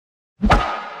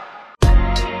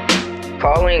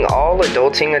calling all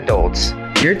adulting adults.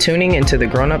 You're tuning into the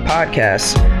Grown Up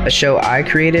Podcast, a show I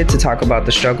created to talk about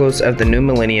the struggles of the new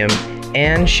millennium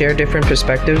and share different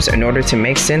perspectives in order to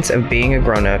make sense of being a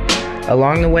grown-up.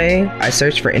 Along the way, I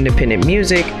search for independent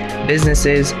music,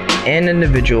 businesses, and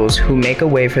individuals who make a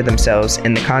way for themselves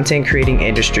in the content creating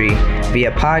industry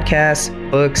via podcasts,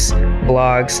 books,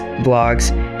 blogs,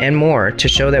 vlogs, and more to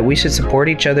show that we should support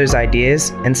each other's ideas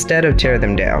instead of tear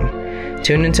them down.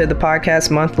 Tune into the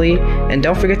podcast monthly, and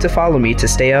don't forget to follow me to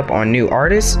stay up on new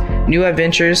artists, new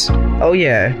adventures, oh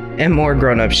yeah, and more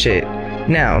grown-up shit.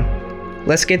 Now,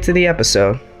 let's get to the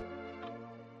episode.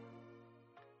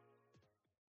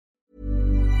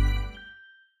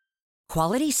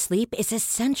 Quality sleep is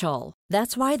essential.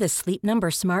 That's why the Sleep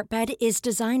Number Smart Bed is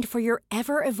designed for your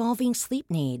ever-evolving sleep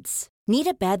needs. Need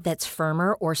a bed that's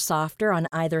firmer or softer on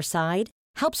either side?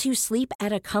 Helps you sleep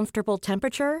at a comfortable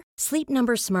temperature? Sleep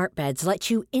Number Smart Beds let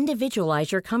you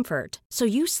individualize your comfort, so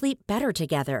you sleep better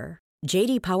together.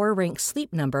 J.D. Power ranks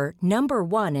Sleep Number number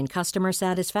 1 in customer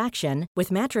satisfaction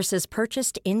with mattresses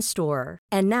purchased in-store.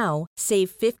 And now,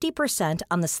 save 50%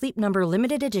 on the Sleep Number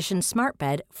Limited Edition Smart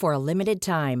Bed for a limited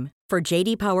time. For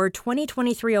J.D. Power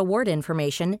 2023 award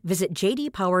information, visit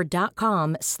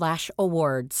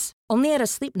jdpower.com/awards. Only at a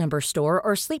Sleep Number store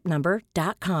or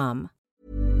sleepnumber.com.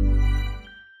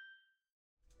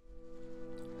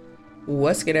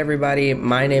 What's good, everybody?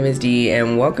 My name is Dee,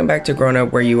 and welcome back to Grown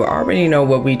Up, where you already know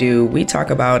what we do. We talk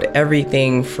about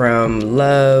everything from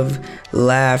love,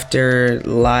 laughter,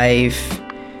 life,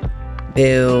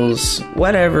 bills,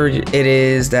 whatever it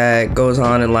is that goes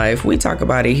on in life. We talk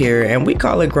about it here, and we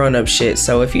call it grown up shit.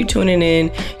 So if you're tuning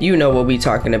in, you know what we're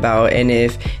talking about. And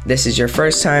if this is your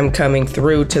first time coming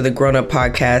through to the Grown Up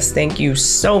Podcast, thank you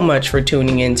so much for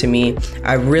tuning in to me.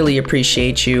 I really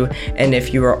appreciate you. And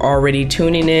if you are already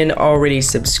tuning in, already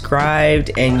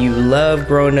subscribed, and you love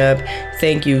Grown Up,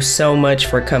 thank you so much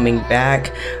for coming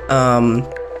back.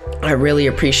 I really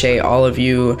appreciate all of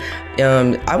you.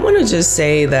 I want to just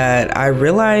say that I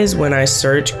realized when I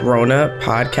search Grown Up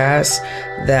Podcasts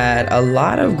that a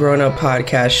lot of Grown Up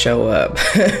Podcasts show up.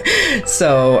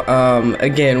 So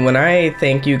again, when I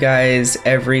thank you guys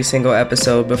every single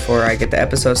episode before I get the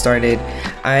episode started,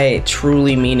 I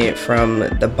truly mean it from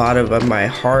the bottom of my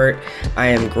heart. I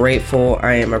am grateful.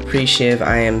 I am appreciative.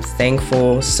 I am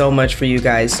thankful so much for you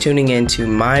guys tuning into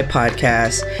my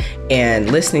podcast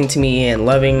and listening to me and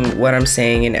loving what I'm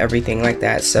saying and everything like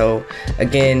that. So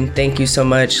again, thank you so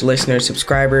much, listeners,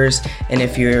 subscribers. And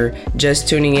if you're just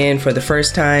tuning in for the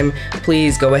first time,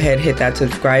 please go ahead, hit that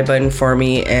subscribe button for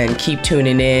me and keep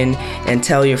tuning in, and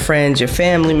tell your friends, your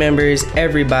family members,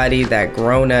 everybody that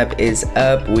Grown Up is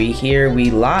up. We here, we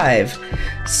live.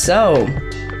 So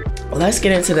let's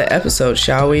get into the episode,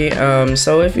 shall we?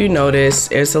 So if you notice,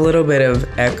 there's a little bit of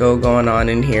echo going on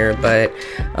in here, but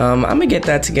I'm gonna get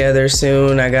that together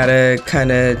soon. I gotta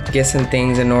kind of get some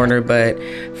things in order, but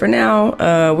for now,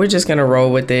 we're just gonna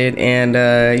roll with it. And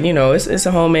it's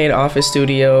a homemade office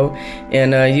studio,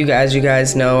 and you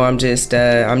guys know I'm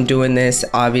doing this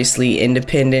obviously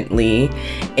independently,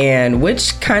 and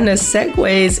which kind of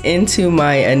segues into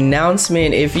my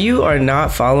announcement. If you are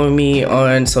not following me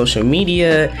on social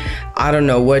media, I don't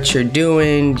know what you're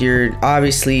doing. You're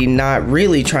obviously not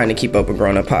really trying to keep up a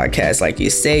Grown Up Podcast like you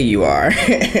say you are.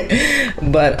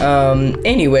 But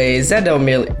anyways, that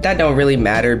don't really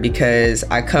matter, because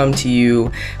I come to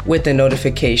you with a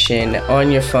notification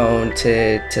on your phone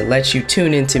to let you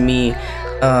tune into me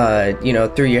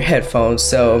through your headphones.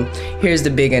 So here's the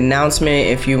big announcement.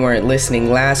 If you weren't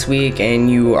listening last week and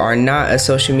you are not a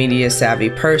social media savvy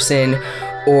person,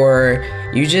 or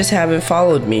you just haven't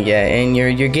followed me yet and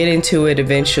you're getting to it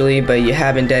eventually, but you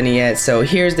haven't done it yet. So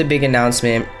here's the big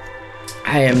announcement.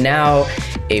 I am now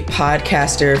a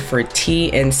podcaster for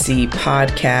TNC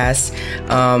Podcasts.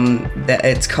 That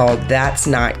it's called That's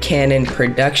Not Canon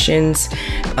Productions.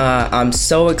 I'm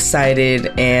so excited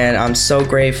and I'm so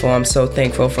grateful. I'm so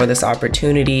thankful for this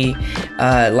opportunity.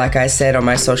 Like I said on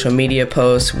my social media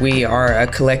posts, we are a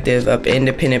collective of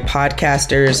independent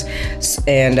podcasters,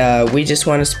 and we just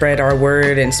want to spread our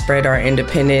word and spread our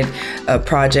independent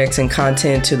projects and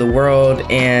content to the world,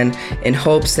 and in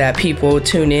hopes that people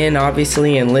tune in, obviously,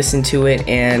 and listen to it.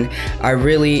 And I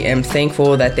really am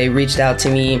thankful that they reached out to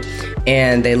me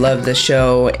and they love the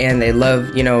show and they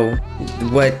love,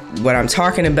 what I'm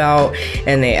talking about,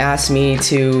 and they asked me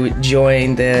to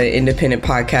join the independent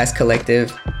podcast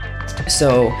collective.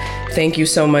 So thank you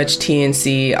so much,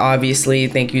 TNC. Obviously,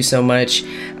 thank you so much.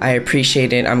 I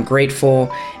appreciate it. I'm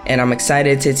grateful, and I'm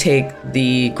excited to take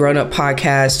the Grown Up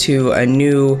Podcast to a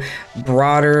new,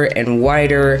 broader and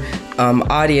wider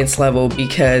audience level,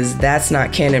 because That's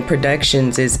Not Canon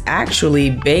Productions is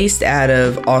actually based out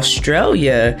of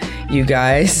Australia, you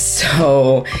guys.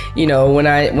 So, you know, when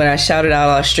I shouted out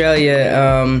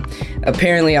Australia,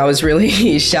 apparently I was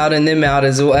really shouting them out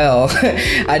as well.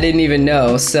 I didn't even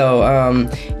know. So,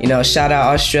 you know, shout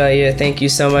out Australia. Thank you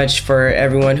so much for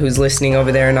everyone who's listening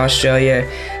over there in Australia.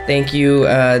 Thank you,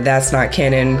 That's Not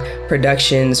Canon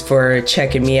Productions, for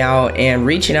checking me out and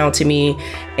reaching out to me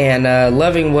and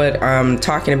loving what I'm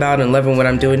talking about and loving what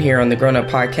I'm doing here on the Grown Up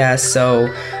Podcast.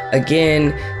 So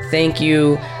again, thank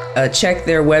you. Check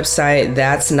their website,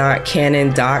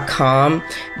 that'snotcanon.com.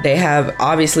 They have,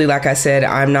 obviously, like I said,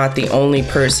 I'm not the only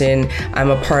person. I'm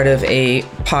a part of a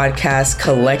podcast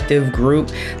collective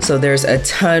group. So there's a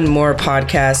ton more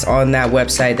podcasts on that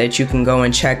website that you can go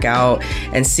and check out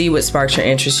and see what sparks your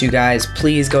interest, you guys.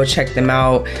 Please go check them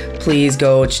out. Please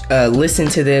go listen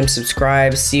to them,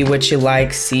 subscribe, see what you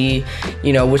like, see,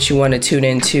 you know, what you want to tune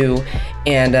into.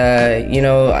 And, you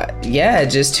know, yeah,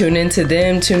 just tune into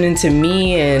them, tune into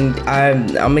me, and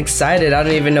I'm excited. I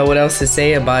don't even know what else to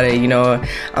say about it. You know,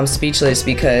 I'm speechless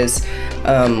because,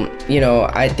 you know,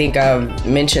 I think I've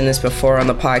mentioned this before on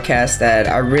the podcast that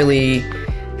I really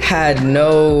had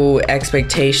no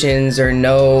expectations or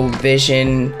no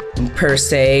vision per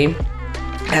se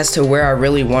as to where I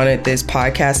really wanted this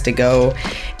podcast to go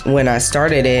when I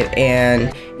started it.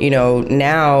 And, you know,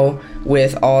 now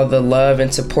with all the love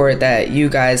and support that you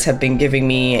guys have been giving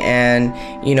me, and,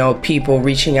 you know, people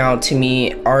reaching out to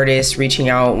me, artists reaching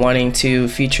out, wanting to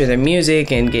feature their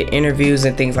music and get interviews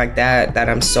and things like that, that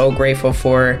I'm so grateful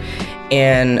for.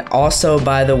 And also,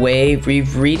 by the way,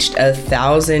 we've reached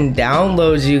 1,000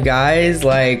 downloads, you guys.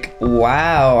 Like,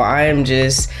 wow,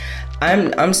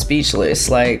 I'm speechless.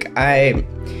 Like, I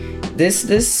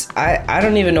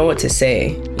don't even know what to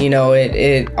say. You know,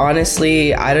 it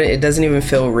honestly, it doesn't even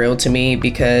feel real to me,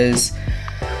 because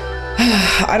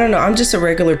I don't know, I'm just a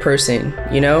regular person,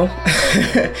 you know?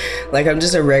 Like, I'm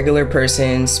just a regular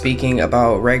person speaking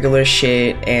about regular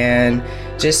shit and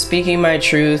just speaking my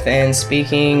truth and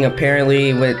speaking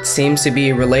apparently what seems to be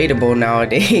relatable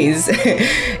nowadays.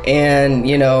 And,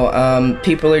 you know,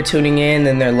 people are tuning in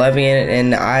and they're loving it,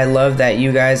 and I love that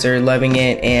you guys are loving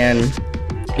it. And,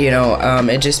 you know,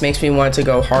 it just makes me want to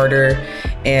go harder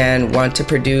and want to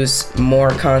produce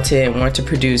more content, want to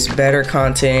produce better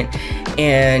content,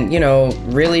 and, you know,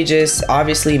 really just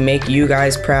obviously make you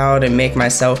guys proud and make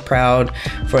myself proud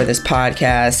for this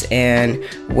podcast and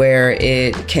where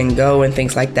it can go and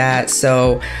things like that.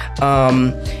 So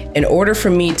in order for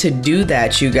me to do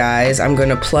that, you guys, I'm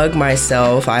gonna plug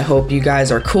myself. I hope you guys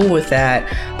are cool with that.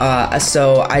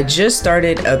 So I just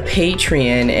started a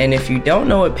Patreon, and if you don't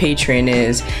know what Patreon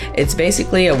is, it's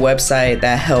basically a website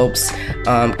that helps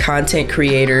content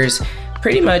creators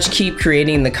pretty much keep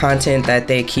creating the content that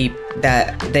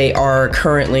they are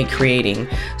currently creating.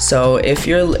 So if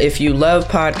you love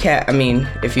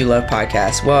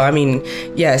podcasts, well, I mean,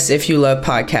 yes, if you love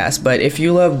podcasts, but if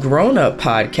you love Grown Up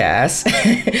Podcasts,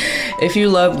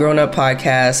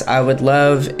 I would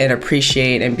love and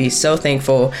appreciate and be so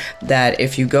thankful that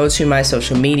if you go to my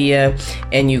social media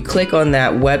and you click on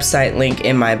that website link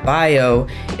in my bio,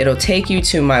 it'll take you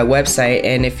to my website.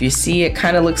 And if you see, it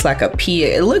kind of looks like a P.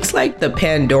 It looks like the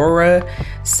Pandora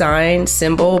sign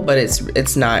symbol, but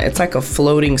it's not. It's like a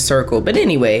floating circle. But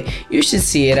anyway, you should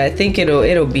see it. I think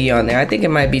it'll be on there. I think it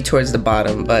might be towards the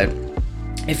bottom, but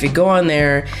if you go on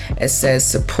there, it says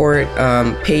support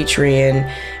Patreon,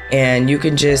 and you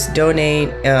can just donate,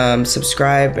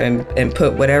 subscribe, and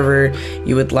put whatever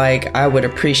you would like. I would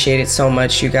appreciate it so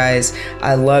much, you guys.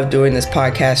 I love doing this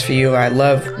podcast for you. I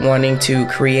love wanting to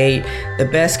create the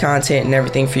best content and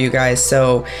everything for you guys.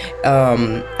 So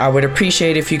I would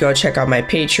appreciate if you go check out my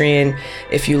Patreon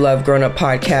if you love Grown Up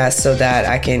Podcasts, so that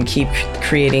I can keep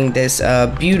creating this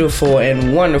beautiful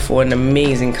and wonderful and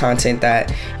amazing content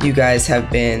that you guys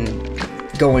have been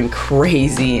going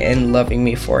crazy and loving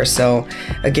me for. So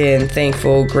again,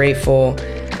 thankful, grateful.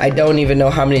 I don't even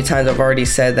know how many times I've already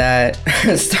said that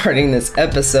starting this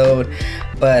episode,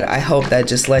 but I hope that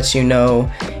just lets you know,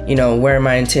 where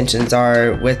my intentions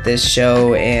are with this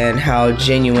show and how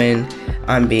genuine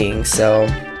I'm being. So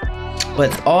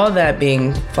with all that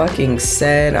being fucking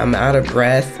said, I'm out of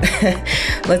breath.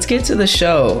 Let's get to the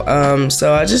show.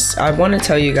 So I want to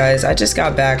tell you guys, I just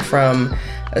got back from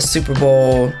a Super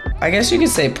Bowl, I guess you could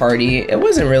say, party. It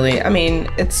wasn't really, I mean,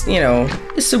 it's, the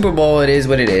Super Bowl, it is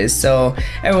what it is. So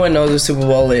everyone knows what Super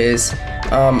Bowl is.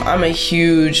 I'm a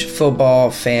huge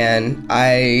football fan.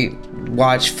 I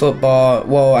watch football.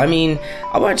 Well, I mean,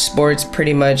 I watch sports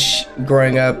pretty much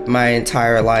growing up my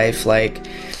entire life. Like,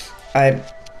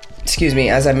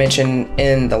 as I mentioned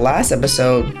in the last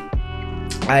episode,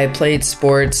 I played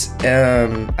sports.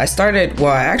 I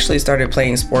actually started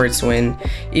playing sports when,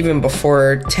 even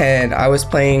before 10, I was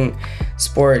playing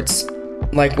sports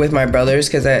like with my brothers,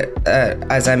 because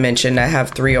as I mentioned, I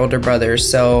have 3 older brothers,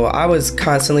 so I was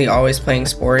constantly always playing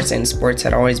sports, and sports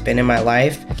had always been in my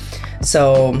life.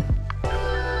 So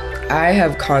I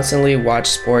have constantly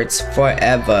watched sports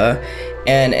forever,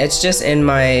 and it's just in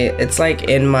my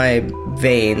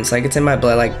veins, like it's in my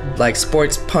blood, like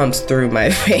sports pumps through my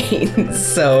veins.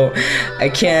 So I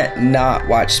can't not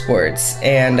watch sports.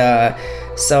 And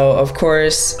so of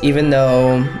course, even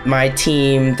though my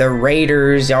team, the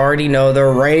Raiders, you already know the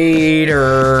Raiders,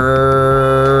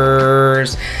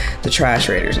 the trash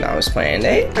Raiders, now was playing.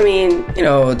 They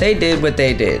did what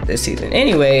they did this season.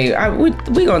 Anyway,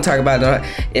 we gonna talk about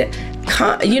it.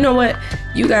 You know what?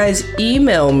 You guys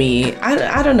email me.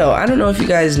 I don't know if you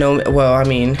guys know me. Well, I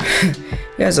mean,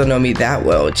 you guys don't know me that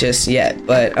well just yet,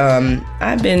 but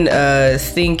I've been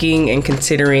thinking and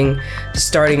considering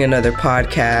starting another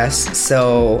podcast.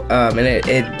 So and it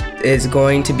is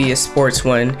going to be a sports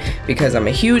one, because I'm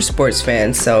a huge sports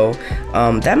fan. So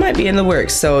that might be in the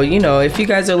works. So, if you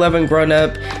guys are loving Grown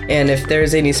Up, and if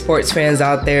there's any sports fans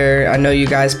out there, I know you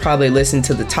guys probably listen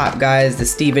to the top guys, the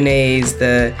Stephen A's,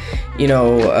 the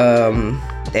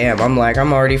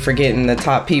I'm already forgetting the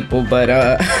top people, but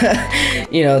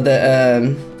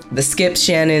the Skip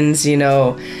Shannons, I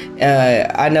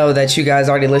know that you guys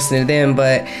already listen to them,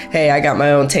 but hey, I got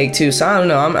my own take too, so I don't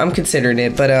know, I'm considering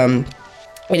it. But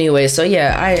anyway, so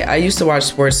yeah, I used to watch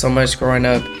sports so much growing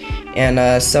up,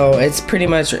 and so it's pretty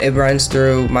much, it runs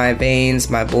through my veins,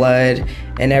 my blood,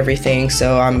 and everything.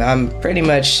 So I'm pretty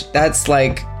much, that's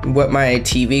like what my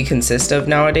TV consists of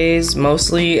nowadays.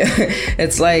 Mostly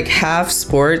it's like half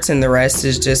sports and the rest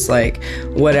is just like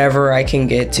whatever I can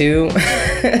get to.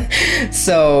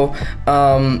 So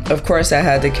of course I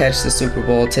had to catch the Super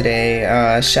Bowl today.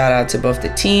 Shout out to both the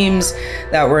teams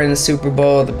that were in the Super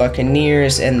Bowl, the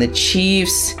Buccaneers and the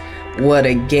Chiefs. What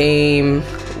a game.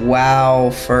 Wow.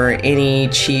 For any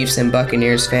Chiefs and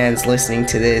Buccaneers fans listening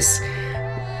to this,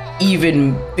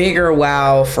 even bigger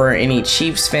wow for any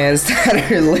Chiefs fans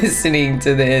that are listening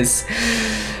to this.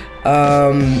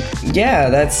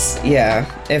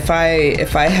 If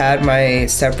I had my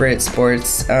separate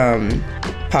sports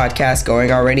podcast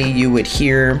going already, you would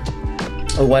hear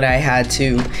what I had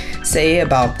to say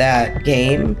about that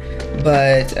game.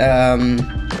 But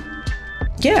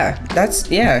that's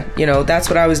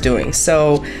what I was doing.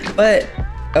 So, but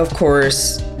of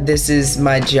course, this is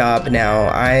my job now.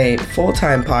 I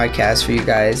full-time podcast for you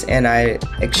guys, and I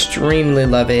extremely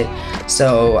love it.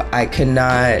 So I could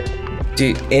not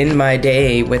end my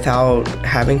day without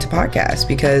having to podcast,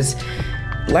 because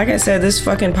like I said, this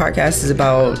fucking podcast is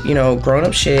about,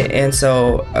 grown-up shit. And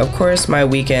so of course my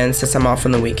weekends, since I'm off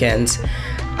on the weekends,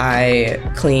 I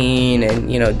clean and,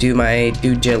 do my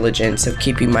due diligence of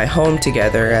keeping my home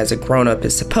together as a grown-up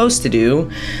is supposed to do.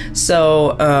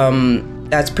 So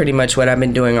that's pretty much what I've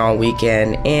been doing all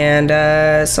weekend.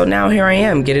 And so now here I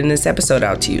am getting this episode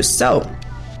out to you. So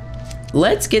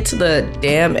let's get to the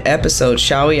damn episode,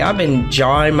 shall we? I've been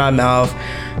jawing my mouth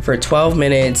for 12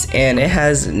 minutes and it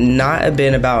has not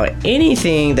been about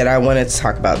anything that I wanted to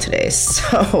talk about today.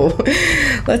 So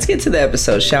let's get to the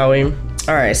episode, shall we? All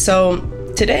right, so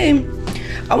today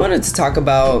I wanted to talk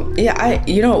about,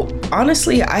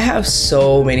 honestly, I have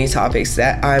so many topics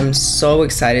that I'm so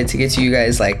excited to get to you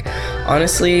guys. Like,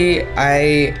 honestly,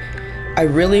 I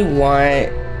really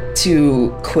want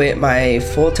to quit my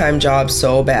full-time job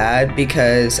so bad,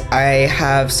 because I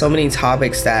have so many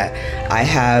topics that I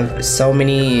have so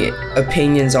many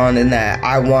opinions on, and that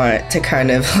I want to kind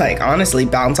of honestly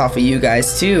bounce off of you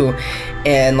guys too,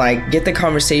 and get the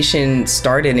conversation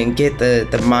started and get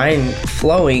the mind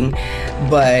flowing.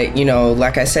 But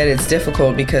like I said, it's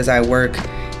difficult because I work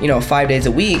 5 days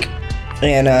a week,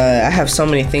 and I have so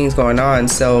many things going on,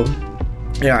 so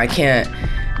I can't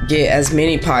get as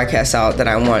many podcasts out that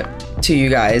I want to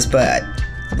you guys. But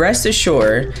rest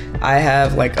assured, I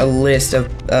have a list of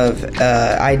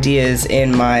ideas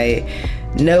in my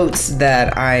notes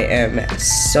that I am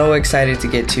so excited to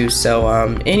get to. So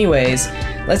anyways,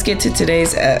 let's get to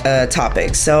today's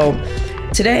topic. So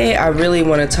today I really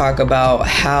want to talk about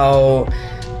how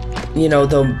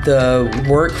the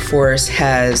workforce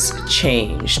has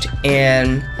changed.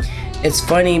 And it's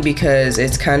funny because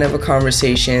it's kind of a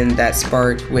conversation that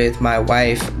sparked with my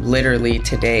wife literally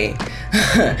today.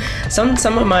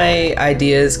 some of my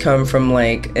ideas come from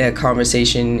like a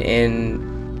conversation in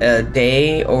a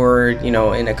day, or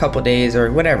in a couple days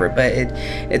or whatever, but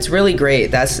it's really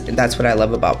great. That's what I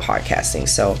love about podcasting.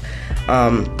 So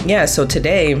so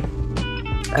today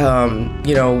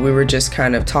we were just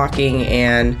kind of talking,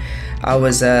 and I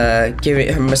was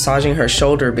massaging her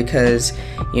shoulder because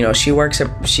she works a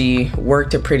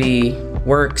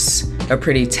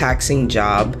pretty taxing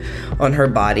job on her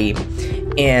body,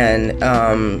 and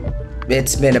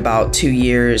it's been about 2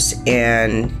 years,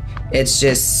 and it's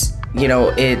just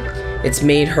it's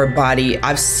made her body.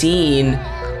 I've seen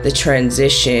the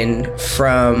transition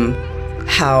from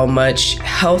how much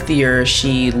healthier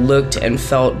she looked and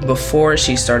felt before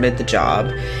she started the job,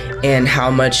 and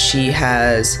how much she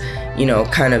has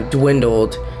kind of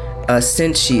dwindled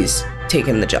since she's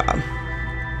taken the job.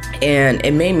 And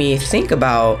it made me think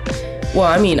about, well,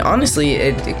 I mean, honestly,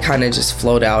 it kind of just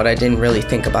flowed out. I didn't really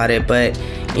think about it, but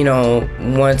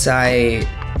once I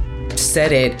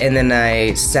said it and then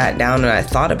I sat down and I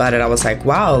thought about it, I was like,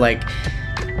 wow, like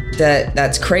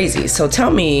that's crazy. So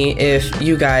tell me if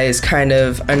you guys kind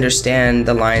of understand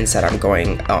the lines that I'm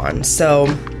going on. So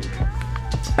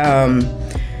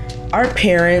our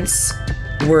parents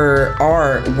were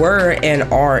and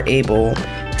are able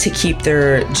to keep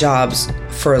their jobs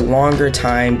for a longer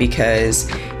time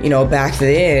because back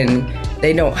then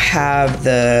they don't have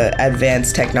the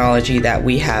advanced technology that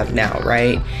we have now,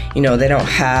 right?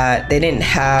 They didn't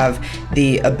have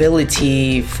the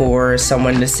ability for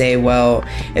someone to say, well,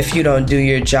 if you don't do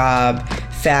your job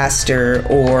faster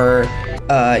or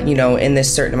in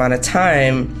this certain amount of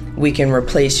time, we can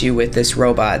replace you with this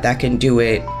robot that can do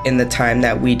it in the time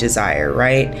that we desire,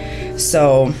 right?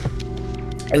 So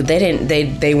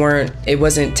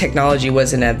technology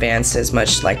wasn't advanced as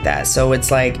much like that. So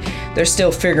it's like they're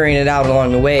still figuring it out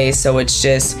along the way. So it's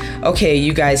just, okay,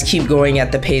 you guys keep going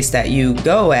at the pace that you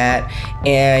go at,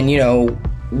 and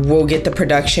we'll get the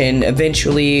production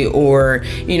eventually, or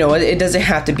it doesn't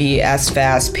have to be as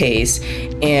fast paced.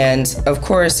 And of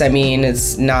course, I mean,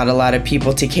 it's not a lot of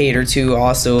people to cater to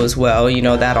also as well,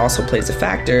 that also plays a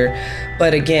factor.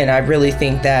 But again, I really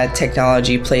think that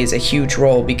technology plays a huge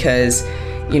role because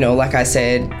like I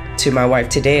said to my wife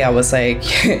today, I was like,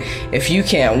 if you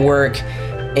can't work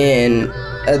in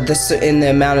the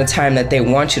amount of time that they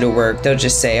want you to work, they'll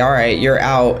just say, all right, you're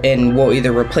out, and we'll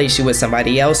either replace you with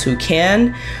somebody else who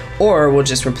can, or we'll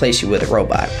just replace you with a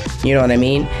robot. You know what I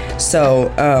mean? So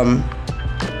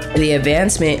the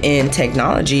advancement in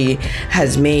technology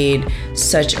has made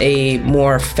such a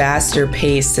more faster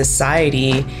paced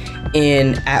society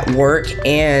at work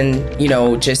and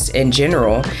just in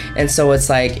general. And so it's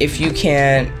like, if you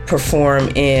can't perform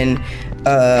in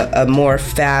a more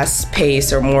fast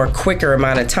pace or more quicker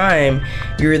amount of time,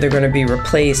 you're either going to be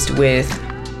replaced with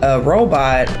a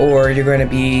robot, or you're going to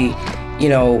be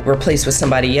replaced with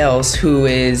somebody else who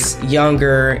is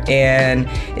younger and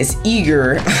is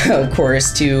eager, of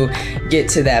course, to get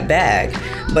to that bag.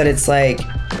 But it's like,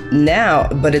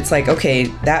 okay,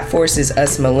 that forces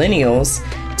us millennials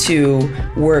to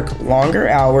work longer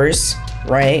hours,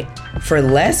 right, for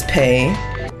less pay.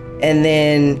 And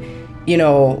then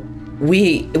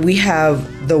we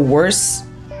have the worst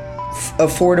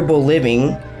affordable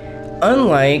living,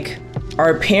 unlike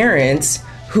our parents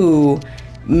who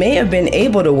may have been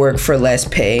able to work for less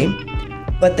pay,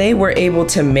 but they were able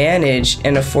to manage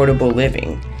an affordable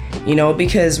living,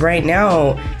 because right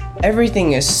now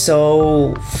everything is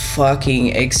so fucking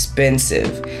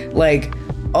expensive. Like,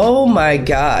 oh my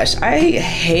gosh, I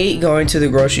hate going to the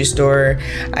grocery store.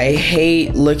 I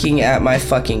hate looking at my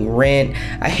fucking rent.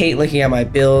 I hate looking at my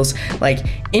bills. Like,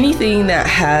 anything that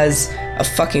has a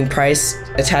fucking price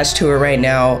attached to it right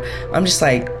now, I'm just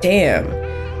like, damn,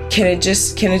 can it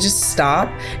just stop?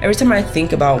 Every time I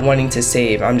think about wanting to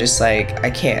save, I'm just like,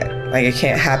 it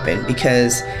can't happen,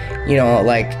 because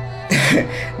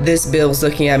this bill's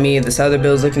looking at me, this other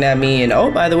bill's looking at me, and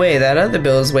oh, by the way, that other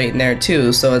bill's waiting there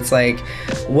too. So it's like,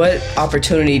 what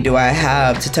opportunity do I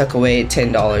have to tuck away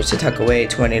 $10, to tuck away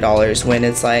 $20, when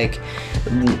it's like,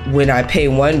 when I pay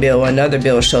one bill, another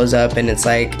bill shows up, and it's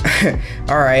like,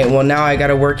 all right, well, now I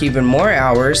gotta work even more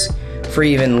hours for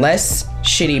even less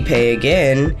shitty pay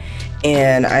again.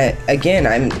 And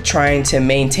I'm trying to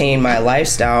maintain my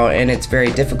lifestyle, and it's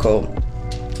very difficult,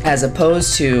 as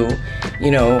opposed to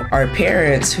our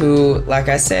parents who, like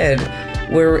I said,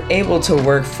 were able to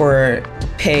work for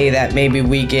pay that maybe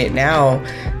we get now,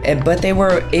 but they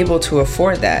were able to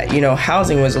afford that.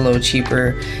 Housing was a little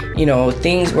cheaper,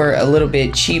 things were a little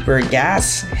bit cheaper.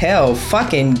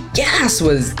 Fucking gas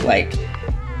was like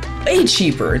way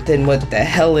cheaper than what the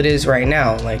hell it is right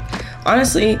now. Like,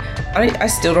 honestly, I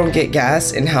still don't get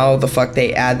gas and how the fuck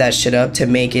they add that shit up to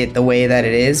make it the way that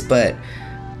it is, but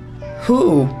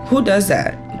who does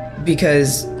that?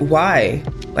 Because why?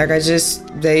 Like,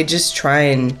 they just try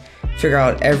and figure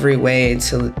out every way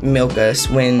to milk us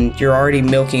when you're already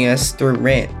milking us through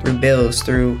rent, through bills,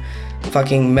 through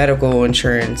fucking medical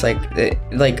insurance,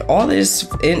 like all this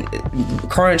in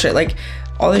car insurance, like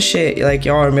all this shit, like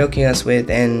y'all are milking us with,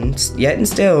 and yet and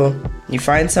still you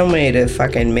find some way to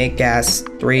fucking make gas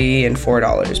 $3 and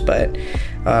 $4. But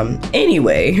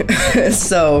anyway,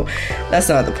 so that's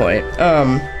not the point.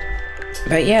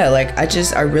 But yeah, like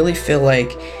I really feel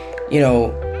like, you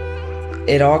know,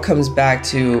 it all comes back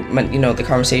to the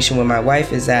conversation with my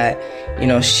wife is that, you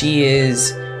know,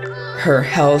 her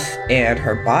health and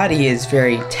her body is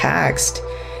very taxed,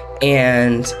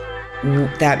 and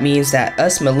that means that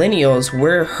us millennials,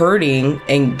 we're hurting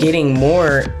and getting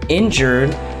more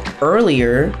injured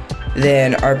earlier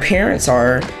than our parents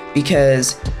are,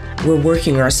 because we're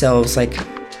working ourselves like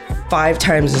 5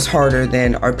 times as harder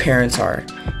than our parents are.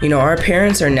 You know, our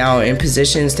parents are now in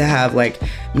positions to have like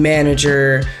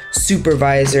manager,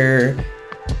 supervisor,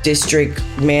 district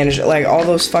manager, like all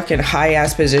those fucking high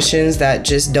ass positions that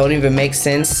just don't even make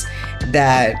sense,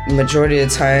 that majority of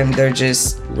the time they're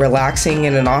just relaxing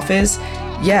in an office.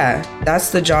 Yeah,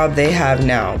 that's the job they have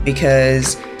now,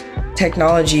 because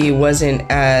technology wasn't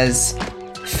as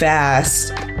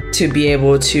fast to be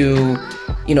able to,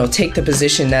 you know, take the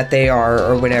position that they are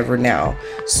or whatever now.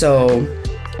 So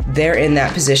they're in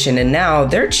that position and now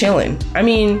they're chilling. I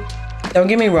mean, don't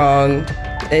get me wrong,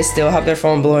 they still have their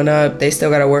phone blowing up, they still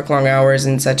gotta work long hours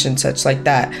and such like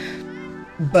that,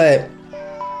 but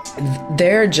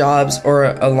their jobs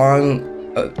are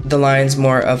along the lines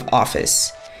more of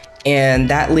office, and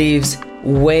that leaves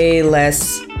way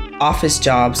less office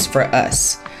jobs for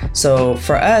us. So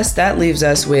for us, that leaves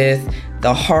us with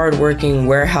the hardworking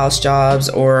warehouse jobs,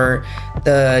 or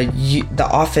the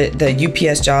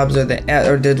UPS jobs, or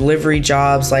the delivery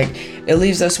jobs. Like, it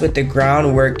leaves us with the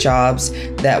groundwork jobs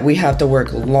that we have to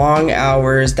work long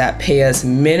hours that pay us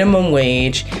minimum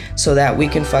wage, so that we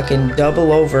can fucking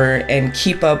double over and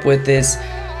keep up with this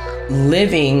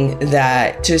living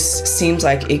that just seems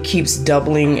like it keeps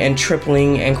doubling and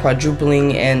tripling and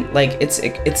quadrupling, and like it's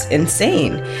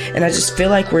insane. And I just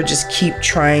feel like we're just keep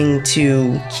trying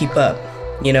to keep up,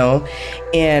 you know?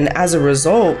 And as a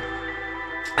result,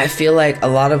 I feel like a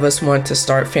lot of us want to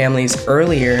start families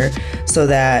earlier so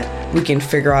that we can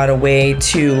figure out a way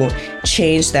to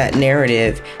change that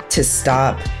narrative,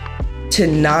 to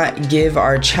not give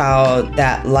our child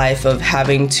that life of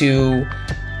having to,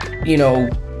 you know,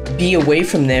 be away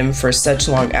from them for such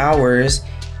long hours,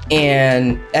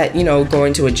 and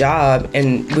going to a job.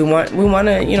 And we want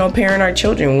to, you know, parent our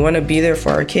children. We want to be there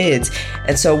for our kids.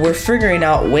 And so we're figuring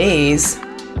out ways.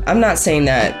 I'm not saying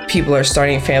that people are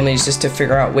starting families just to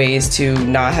figure out ways to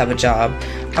not have a job.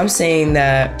 I'm saying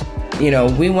that, you know,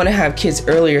 we want to have kids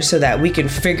earlier so that we can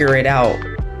figure it out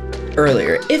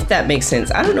earlier, if that makes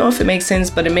sense. I don't know if it makes sense,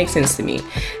 but it makes sense to me.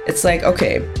 It's like,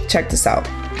 okay, check this out.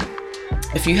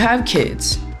 If you have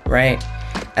kids, right,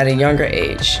 at a younger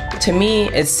age, to me,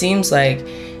 it seems like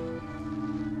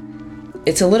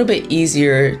it's a little bit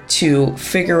easier to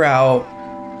figure out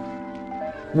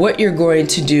what you're going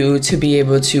to do to be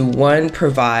able to, 1,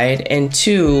 provide, and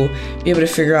 2, be able to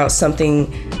figure out something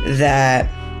that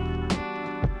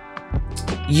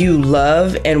you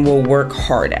love and will work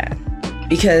hard at.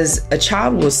 Because a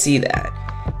child will see that,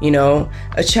 you know,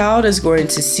 a child is going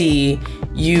to see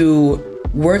you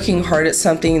working hard at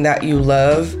something that you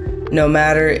love, no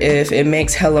matter if it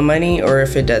makes hella money or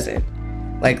if it doesn't.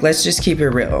 Like, let's just keep it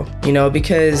real, you know,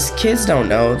 because kids don't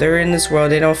know. They're in this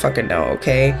world, they don't fucking know,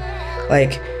 okay?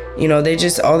 Like, you know,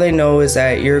 all they know is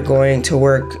that you're going to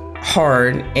work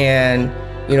hard, and,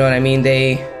 you know what I mean?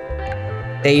 They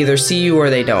either see you or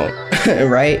they don't,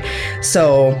 right?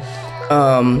 So,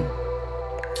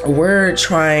 we're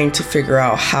trying to figure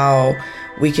out how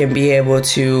we can be able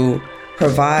to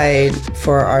provide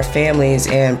for our families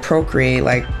and procreate,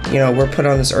 like, you know, we're put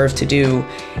on this earth to do.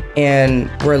 And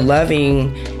we're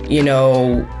loving, you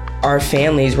know, our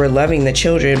families, we're loving the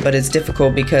children, but it's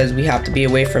difficult because we have to be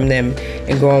away from them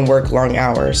and go and work long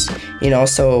hours, you know?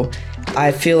 So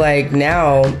I feel like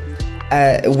now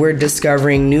we're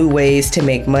discovering new ways to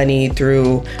make money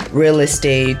through real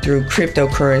estate, through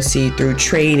cryptocurrency, through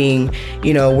trading.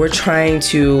 You know, we're trying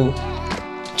to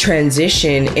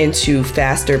transition into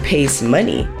faster paced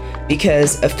money,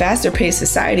 because a faster paced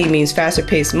society means faster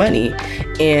paced money.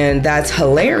 And that's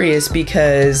hilarious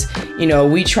because, you know,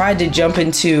 we tried to jump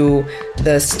into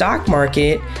the stock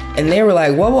market and they were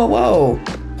like, whoa,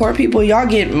 poor people, y'all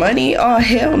get money? Oh,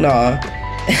 hell no.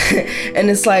 And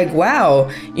it's like, wow,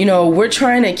 you know, we're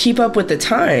trying to keep up with the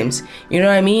times. You know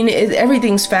what I mean?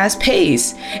 Everything's fast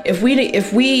paced. If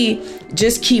we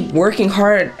just keep working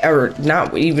hard, or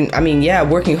not even, I mean, yeah,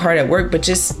 working hard at work, but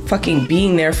just fucking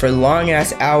being there for long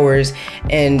ass hours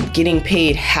and getting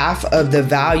paid half of the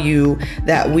value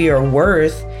that we are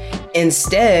worth.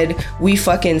 Instead, we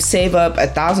fucking save up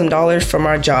 $1,000 from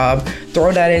our job,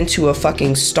 throw that into a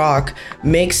fucking stock,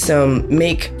 make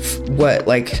what,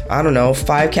 like, I don't know,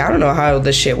 5K, I don't know how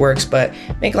this shit works, but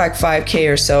make like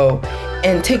 5K or so,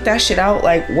 and take that shit out.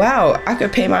 Like, wow, I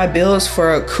could pay my bills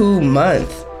for a cool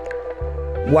month.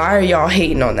 Why are y'all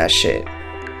hating on that shit?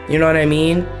 You know what I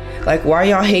mean? Like, why are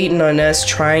y'all hating on us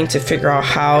trying to figure out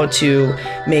how to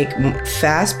make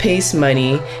fast-paced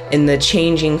money in the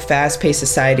changing fast-paced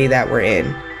society that we're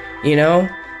in? You know?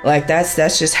 Like, that's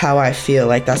just how I feel.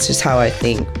 Like, that's just how I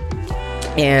think.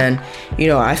 And, you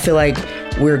know, I feel like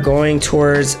we're going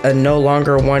towards a no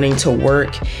longer wanting to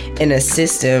work in a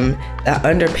system that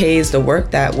underpays the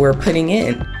work that we're putting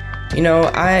in. You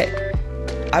know, I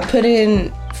put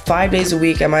in 5 days a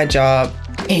week at my job,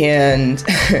 and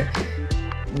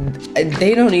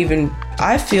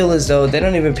I feel as though they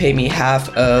don't even pay me half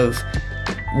of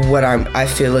what I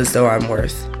feel as though I'm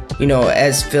worth. You know,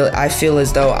 I feel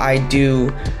as though I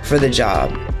do for the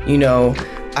job. You know,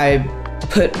 I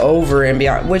put over and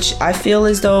beyond, which I feel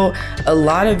as though a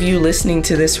lot of you listening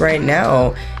to this right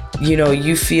now, you know,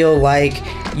 you feel like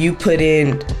you put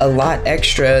in a lot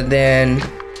extra than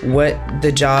what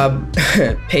the job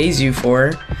pays you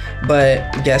for.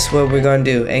 But guess what we're gonna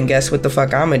do? And guess what the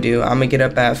fuck I'm gonna do? I'm gonna get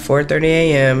up at 4:30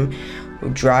 a.m.,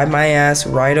 drive my ass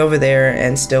right over there,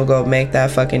 and still go make that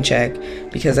fucking check,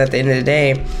 because at the end of the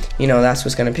day, you know, that's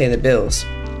what's gonna pay the bills.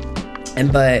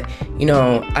 But you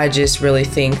know, I just really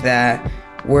think that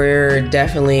we're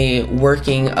definitely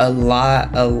working a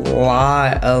lot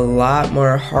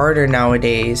more harder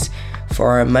nowadays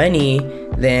for our money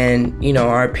than, you know,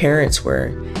 our parents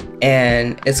were.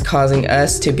 And it's causing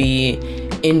us to be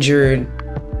injured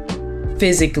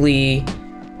physically,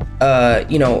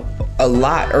 you know, a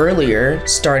lot earlier,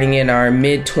 starting in our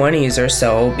mid-20s or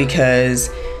so,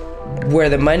 because where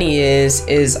the money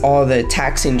is all the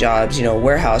taxing jobs, you know,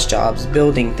 warehouse jobs,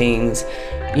 building things,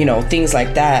 you know, things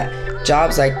like that.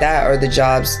 Jobs like that are the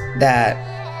jobs that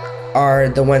are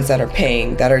the ones that are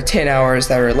paying, that are 10 hours,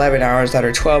 that are 11 hours, that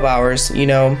are 12 hours, you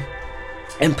know,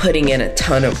 and putting in a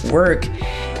ton of work.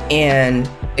 And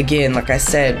again, like I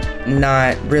said,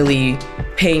 not really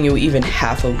paying you even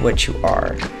half of what you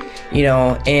are, you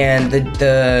know. And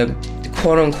the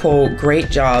quote unquote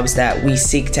great jobs that we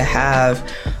seek to have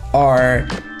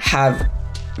have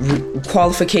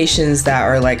qualifications that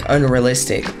are like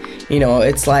unrealistic. You know,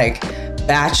 it's like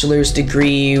bachelor's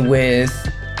degree with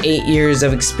 8 years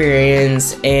of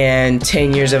experience and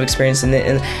 10 years of experience, and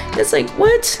it's like,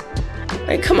 what?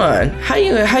 Like, come on, how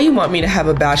you want me to have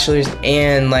a bachelor's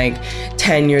and like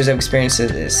 10 years of experience in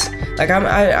this? Like,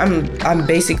 I'm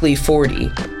basically 40.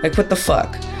 Like, what the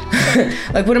fuck?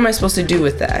 Like, what am I supposed to do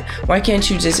with that? Why can't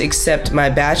you just accept my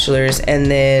bachelor's and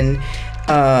then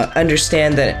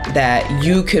understand that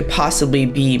you could possibly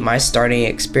be my starting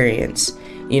experience?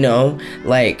 You know,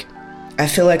 like, I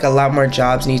feel like a lot more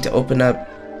jobs need to open up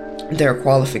their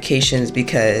qualifications,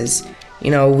 because,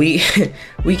 you know, we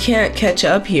can't catch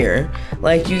up here.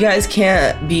 Like, you guys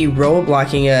can't be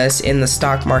roadblocking us in the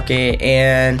stock market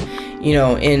and, you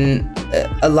know, in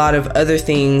a lot of other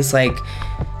things, like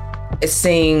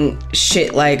saying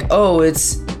shit like, oh,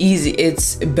 it's easy,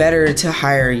 it's better to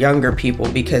hire younger people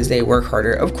because they work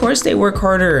harder. Of course they work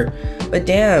harder, but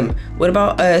damn, what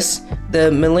about us,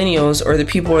 the millennials, or the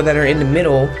people that are in the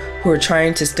middle who are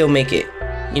trying to still make it?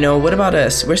 You know, what about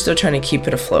us? We're still trying to keep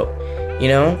it afloat, you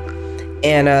know?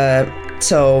 And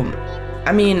so,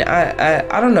 I mean,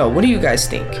 I don't know. What do you guys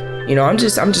think? You know, I'm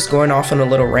just going off on a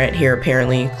little rant here,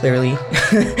 clearly.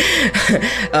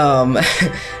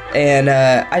 And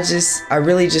I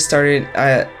really just started,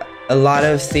 a lot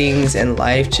of things in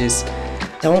life just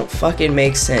don't fucking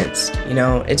make sense. You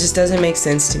know, it just doesn't make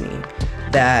sense to me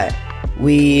that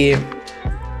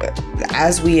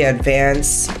as we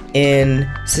advance in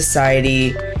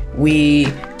society, we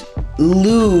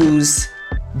lose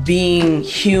being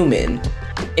human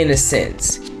in a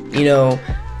sense. You know,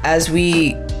 as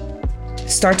we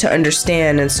start to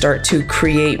understand and start to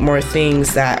create more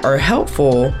things that are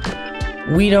helpful,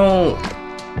 we don't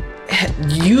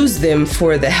use them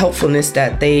for the helpfulness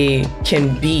that they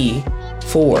can be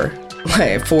for,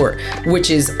 which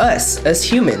is us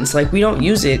humans. Like, we don't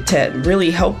use it to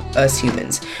really help us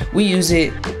humans. We use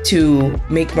it to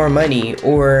make more money,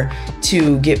 or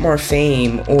to get more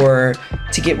fame, or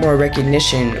to get more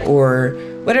recognition, or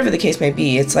whatever the case may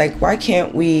be. It's like, why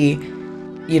can't we,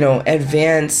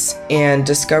 advance and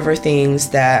discover things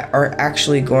that are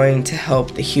actually going to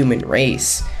help the human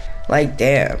race? Like,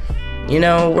 damn,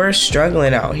 we're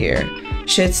struggling out here.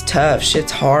 Shit's tough.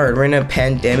 Shit's hard. We're in a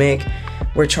pandemic.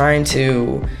 We're trying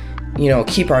to,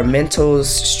 keep our mentals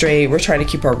straight. We're trying to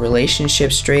keep our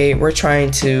relationships straight. We're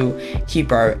trying to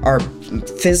keep our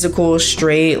physical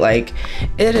straight. Like,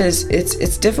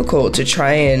 it's difficult to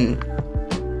try and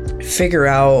figure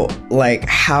out, like,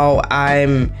 how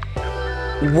I'm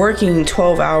working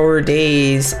 12-hour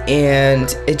days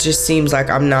and it just seems like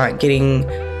I'm not getting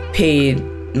paid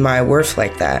my worth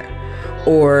like that.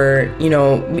 Or,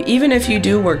 even if you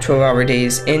do work 12-hour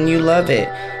days and you love it,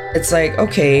 it's like,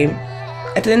 okay,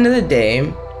 at the end of the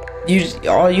day,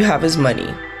 all you have is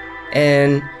money.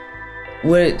 And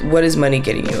what is money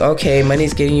getting you? Okay,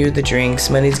 money's getting you the drinks,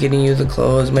 money's getting you the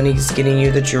clothes, money's getting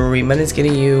you the jewelry, money's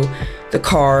getting you the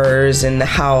cars and the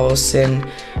house, and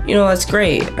that's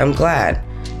great. I'm glad.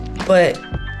 But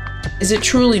is it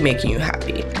truly making you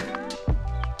happy?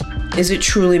 Is it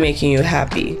truly making you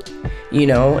happy?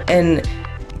 And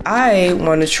I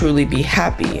want to truly be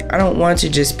happy. I don't want to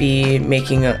just be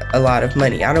making a lot of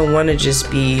money. I don't want to just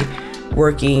be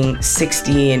working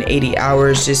 60 and 80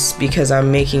 hours just because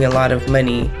I'm making a lot of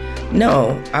money.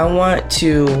 No,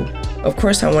 of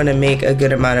course I want to make a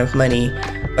good amount of money,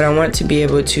 but I want to be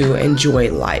able to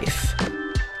enjoy life,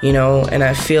 and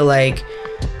I feel like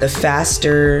the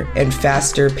faster and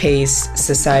faster paced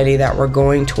society that we're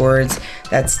going towards,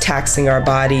 that's taxing our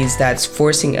bodies, that's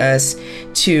forcing us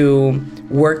to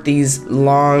work these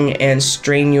long and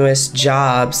strenuous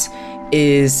jobs,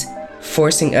 is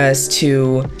forcing us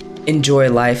to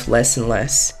enjoy life less and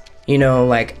less.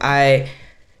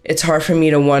 It's hard for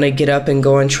me to want to get up and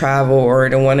go and travel, or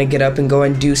to want to get up and go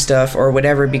and do stuff or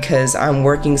whatever, because I'm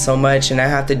working so much and I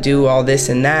have to do all this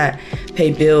and that,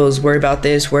 pay bills, worry about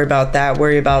this, worry about that,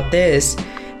 worry about this.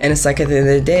 And it's like, at the end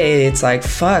of the day, it's like,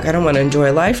 fuck, I don't want to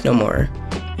enjoy life no more.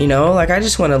 I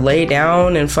just want to lay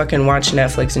down and fucking watch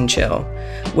Netflix and chill,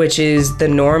 which is the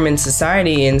norm in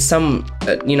society. And some,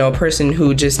 person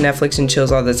who just Netflix and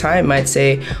chills all the time might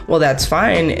say, well, that's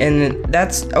fine. And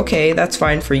that's okay. That's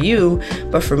fine for you.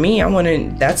 But for me,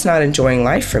 that's not enjoying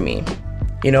life for me.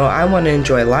 I want to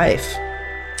enjoy life.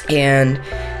 And,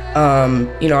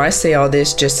 I say all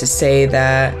this just to say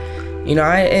that,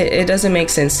 it doesn't make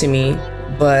sense to me,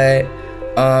 but,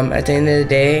 at the end of the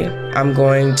day, I'm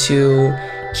going to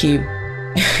keep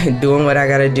doing what I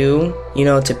gotta do,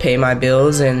 to pay my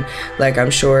bills. And like,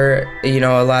 I'm sure,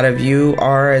 a lot of you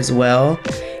are as well.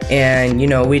 And,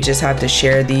 we just have to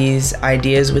share these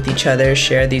ideas with each other,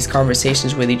 share these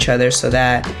conversations with each other, so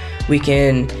that we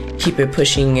can keep it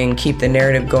pushing and keep the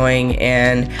narrative going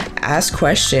and ask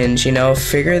questions,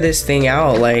 figure this thing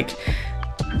out. Like,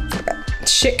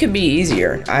 shit could be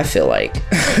easier, I feel like.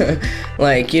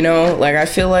 I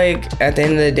feel like at the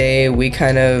end of the day, we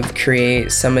kind of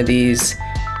create some of these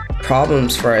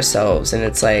problems for ourselves. And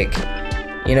it's like,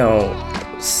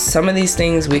 some of these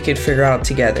things we could figure out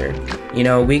together.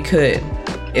 We could,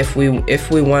 if we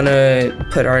want to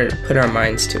put our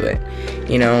minds to it,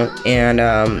 and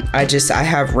I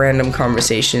have random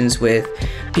conversations with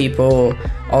people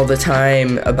all the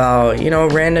time about,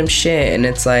 random shit. And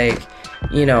it's like,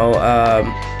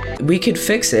 we could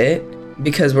fix it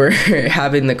because we're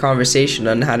having the conversation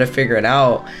on how to figure it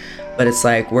out. But it's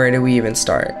like, where do we even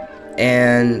start?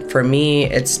 And for me,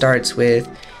 it starts with,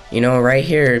 right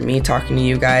here, me talking to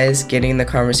you guys, getting the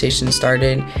conversation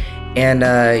started, and,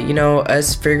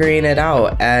 us figuring it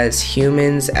out as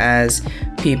humans, as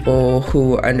people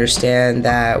who understand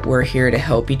that we're here to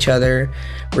help each other.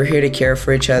 We're here to care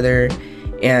for each other.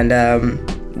 And,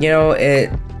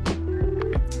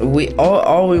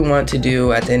 all we want to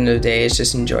do at the end of the day is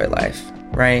just enjoy life,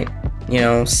 right?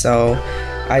 So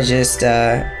I just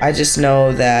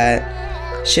know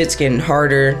that shit's getting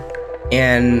harder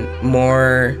and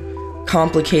more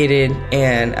complicated,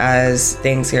 and as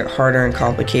things get harder and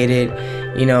complicated,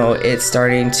 it's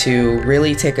starting to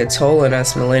really take a toll on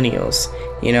us millennials,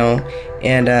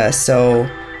 and so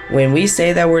when we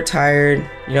say that we're tired,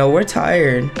 we're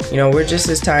tired, we're just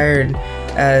as tired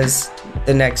as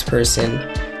the next person.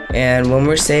 And when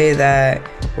we say that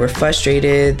we're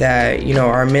frustrated, that,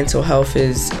 our mental health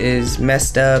is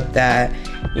messed up, that,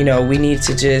 we need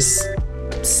to just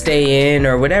stay in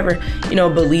or whatever,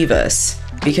 believe us,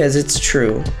 because it's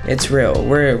true. It's real.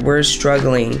 We're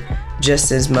struggling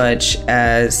just as much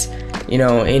as,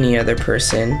 any other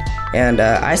person. And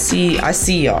I see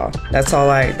y'all. That's all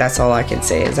I can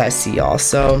say is I see y'all.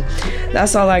 So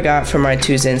that's all I got for my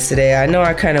 2 cents today. I know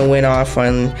I kind of went off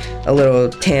on a little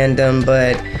tandem,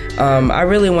 but I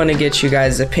really want to get you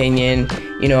guys' opinion,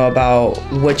 about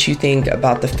what you think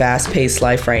about the fast-paced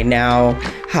life right now,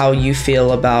 how you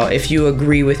feel about, if you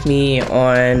agree with me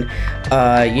on,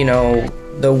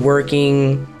 the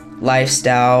working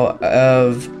lifestyle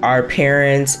of our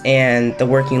parents and the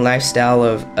working lifestyle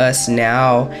of us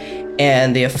now,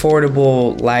 and the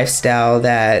affordable lifestyle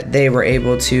that they were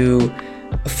able to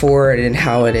afford, and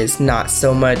how it is not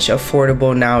so much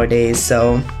affordable nowadays.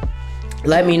 So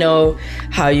let me know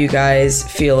how you guys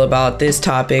feel about this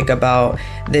topic, about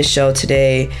this show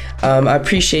today. I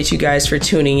appreciate you guys for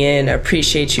tuning in. I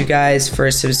appreciate you guys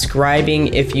for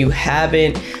subscribing. If you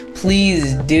haven't,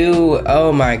 please do.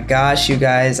 Oh my gosh, you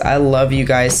guys, I love you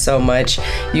guys so much.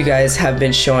 You guys have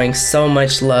been showing so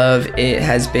much love. It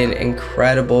has been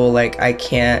incredible. I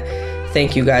can't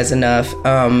thank you guys enough.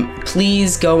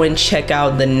 Please go and check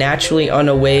out the Naturally on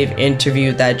a Wave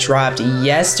interview that dropped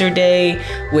yesterday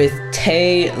with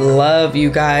Tay Love,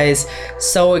 you guys.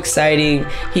 So exciting.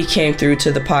 He came through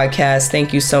to the podcast.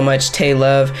 Thank you so much, Tay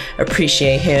Love.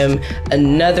 Appreciate him.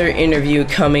 Another interview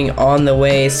coming on the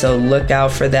way, so look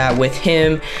out for that with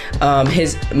him.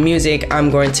 His music, I'm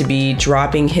going to be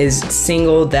dropping his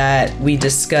single that we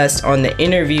discussed on the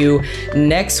interview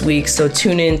next week, so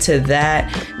tune into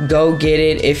that. Go get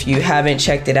it if you haven't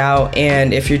checked it out,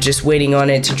 and if you're just waiting on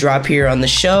it to drop here on the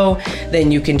show, then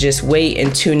you can just wait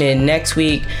and tune in next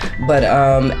week. But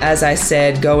as I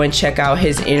said, go and check out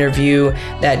his interview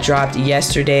that dropped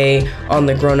yesterday on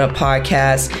the Grown Up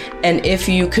Podcast. And if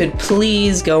you could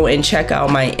please go and check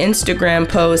out my Instagram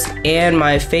post and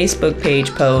my Facebook page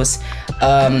post,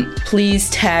 please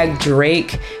tag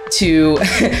Drake to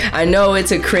I know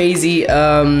it's a crazy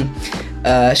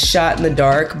shot in the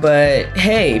dark, but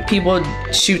hey, people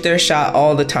shoot their shot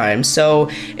all the time. So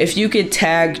if you could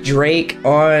tag Drake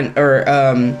on, or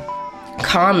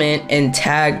comment and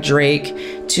tag Drake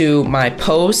to my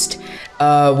post.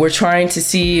 We're trying to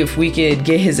see if we could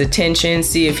get his attention,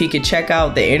 see if he could check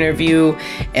out the interview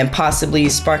and possibly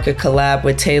spark a collab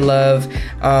with Tay Love.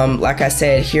 Like I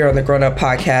said, here on the Grown Up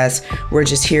Podcast, we're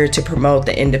just here to promote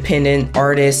the independent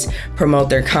artists, promote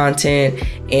their content,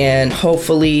 and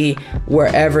hopefully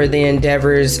wherever the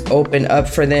endeavors open up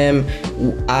for them,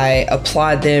 I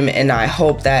applaud them, and I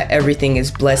hope that everything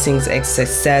is blessings and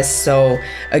success. So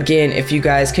again, if you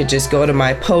guys could just go to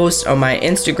my post on my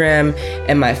Instagram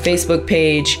and my Facebook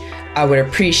page, I would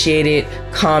appreciate it.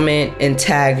 Comment and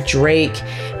tag Drake.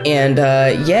 And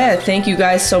thank you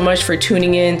guys so much for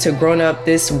tuning in to Grown Up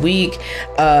this week.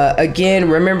 Again,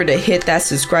 remember to hit that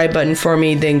subscribe button for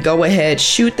me. Then go ahead,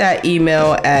 shoot that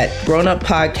email at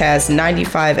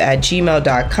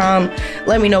grownuppodcast95@gmail.com.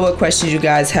 Let me know what questions you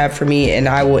guys have for me, and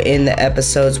I will end the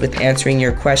episodes with answering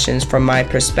your questions from my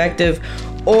perspective.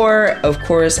 Or, of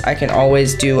course, I can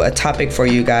always do a topic for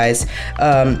you guys.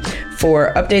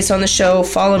 For updates on the show,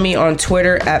 follow me on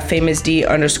Twitter at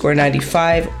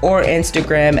famousd_95 or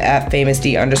Instagram at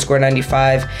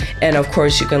famousd_95. And of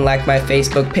course, you can like my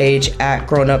Facebook page at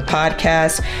Grown Up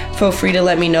Podcast. Feel free to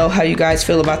let me know how you guys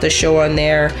feel about the show on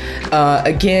there.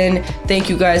 Again, thank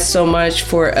you guys so much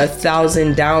for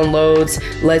 1,000 downloads.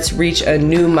 Let's reach a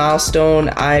new milestone.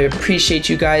 I appreciate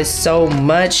you guys so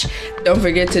much. Don't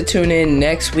forget to tune in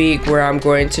next week, where I'm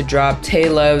going to drop Tay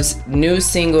Love's new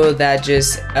single that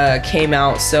just came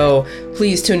out. So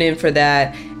please tune in for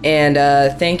that. And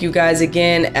thank you guys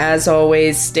again. As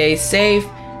always, stay safe,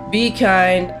 be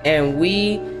kind, and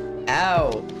we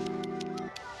out.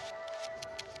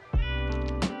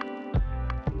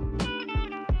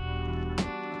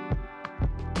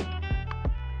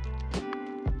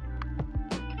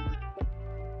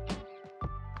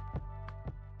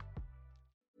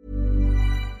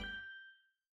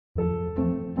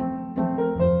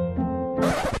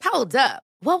 Hold up.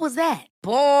 What was that?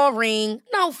 Boring.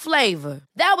 No flavor.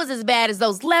 That was as bad as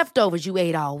those leftovers you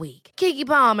ate all week. Keke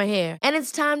Palmer here. And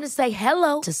it's time to say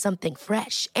hello to something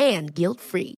fresh and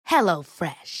guilt-free. Hello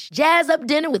Fresh. Jazz up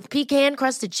dinner with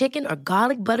pecan-crusted chicken or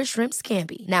garlic butter shrimp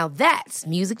scampi. Now that's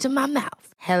music to my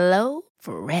mouth. Hello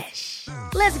Fresh.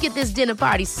 Let's get this dinner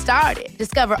party started.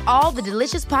 Discover all the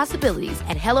delicious possibilities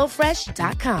at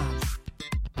HelloFresh.com.